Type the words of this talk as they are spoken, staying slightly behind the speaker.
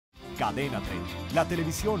Cadena 3, la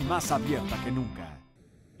televisión más abierta que nunca.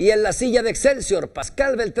 Y en la silla de Excélsior,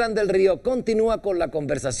 Pascal Beltrán del Río continúa con la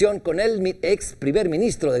conversación con el ex primer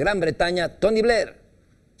ministro de Gran Bretaña, Tony Blair.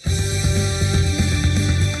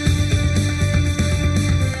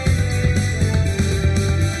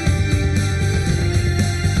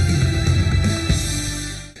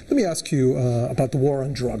 Let me ask you about the war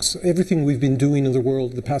on drugs. Everything we've been doing in the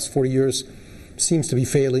world the past 40 years seems to be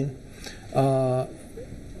failing.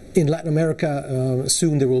 In Latin America,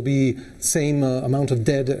 soon there will be the same amount of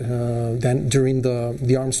dead than during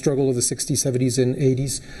the armed struggle of the 60s, 70s, and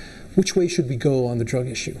 80s. Which way should we go on the drug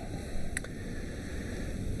issue?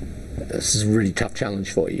 This is a really tough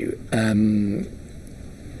challenge for you. And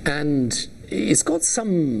it's got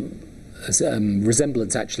some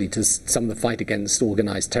resemblance actually to some of the fight against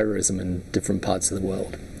organized terrorism in different parts of the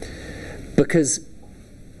world. Because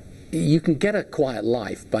you can get a quiet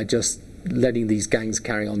life by just letting these gangs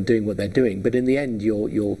carry on doing what they're doing, but in the end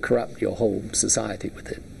you'll corrupt your whole society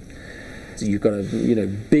with it. So you've got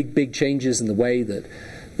big changes in the way that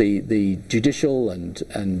the judicial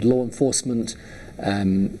and law enforcement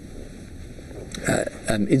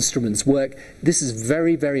instruments work. This is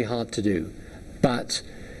very, very hard to do, but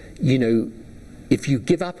if you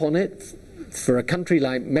give up on it, for a country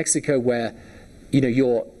like Mexico, where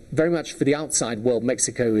you're very much, for the outside world,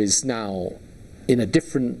 Mexico is now in a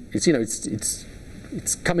different, it's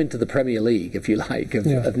come into the Premier League, if you like,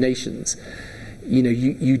 of nations.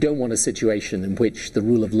 You don't want a situation in which the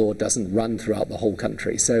rule of law doesn't run throughout the whole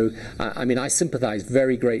country. So, I sympathize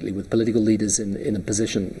very greatly with political leaders in a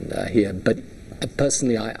position here, but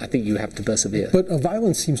personally, I think you have to persevere. But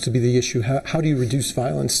violence seems to be the issue. How do you reduce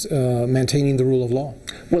violence, maintaining the rule of law?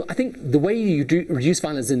 Well, I think the way you reduce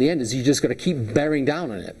violence in the end is you just got to keep bearing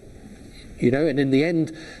down on it. And in the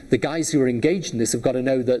end, the guys who are engaged in this have got to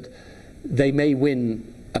know that they may win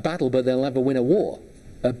a battle, but they'll never win a war,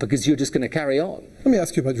 because you're just going to carry on. Let me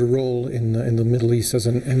ask you about your role in the Middle East as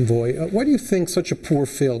an envoy. Why do you think such a poor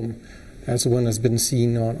film, as the one has been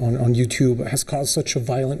seen on YouTube, has caused such a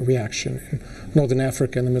violent reaction in Northern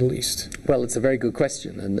Africa and the Middle East? Well, it's a very good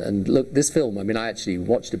question. And look, this film, I actually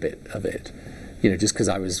watched a bit of it, just because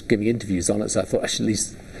I was giving interviews on it, so I thought I should at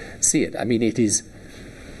least see it. It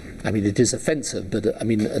is offensive, but a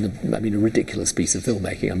ridiculous piece of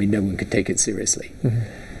filmmaking. No one could take it seriously. Mm-hmm.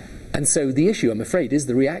 And so the issue, I'm afraid, is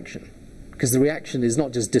the reaction, because the reaction is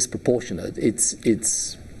not just disproportionate. It's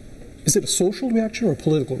Is it a social reaction or a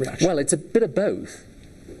political reaction? Well, it's a bit of both,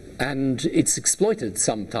 and it's exploited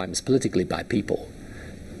sometimes politically by people.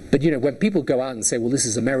 But when people go out and say, "Well, this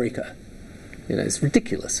is America," it's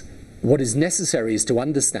ridiculous. What is necessary is to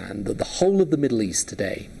understand that the whole of the Middle East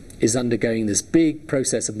today is undergoing this big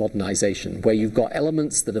process of modernization, where you've got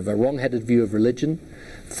elements that have a wrong-headed view of religion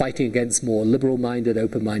fighting against more liberal-minded,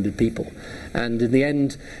 open-minded people. And in the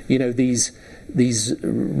end, these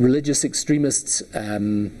religious extremists,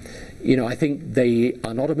 I think they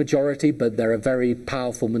are not a majority, but they're a very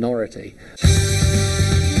powerful minority.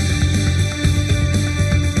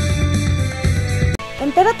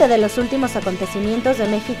 Entérate de los últimos acontecimientos de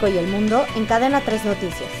México y el mundo en Cadena 3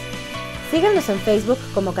 Noticias. Síguenos en Facebook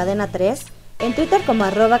como Cadena 3, en Twitter como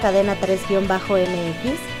 @Cadena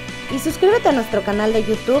 3-MX y suscríbete a nuestro canal de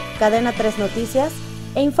YouTube Cadena 3 Noticias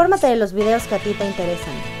e infórmate de los videos que a ti te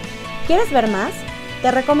interesan. ¿Quieres ver más?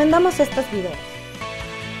 Te recomendamos estos videos.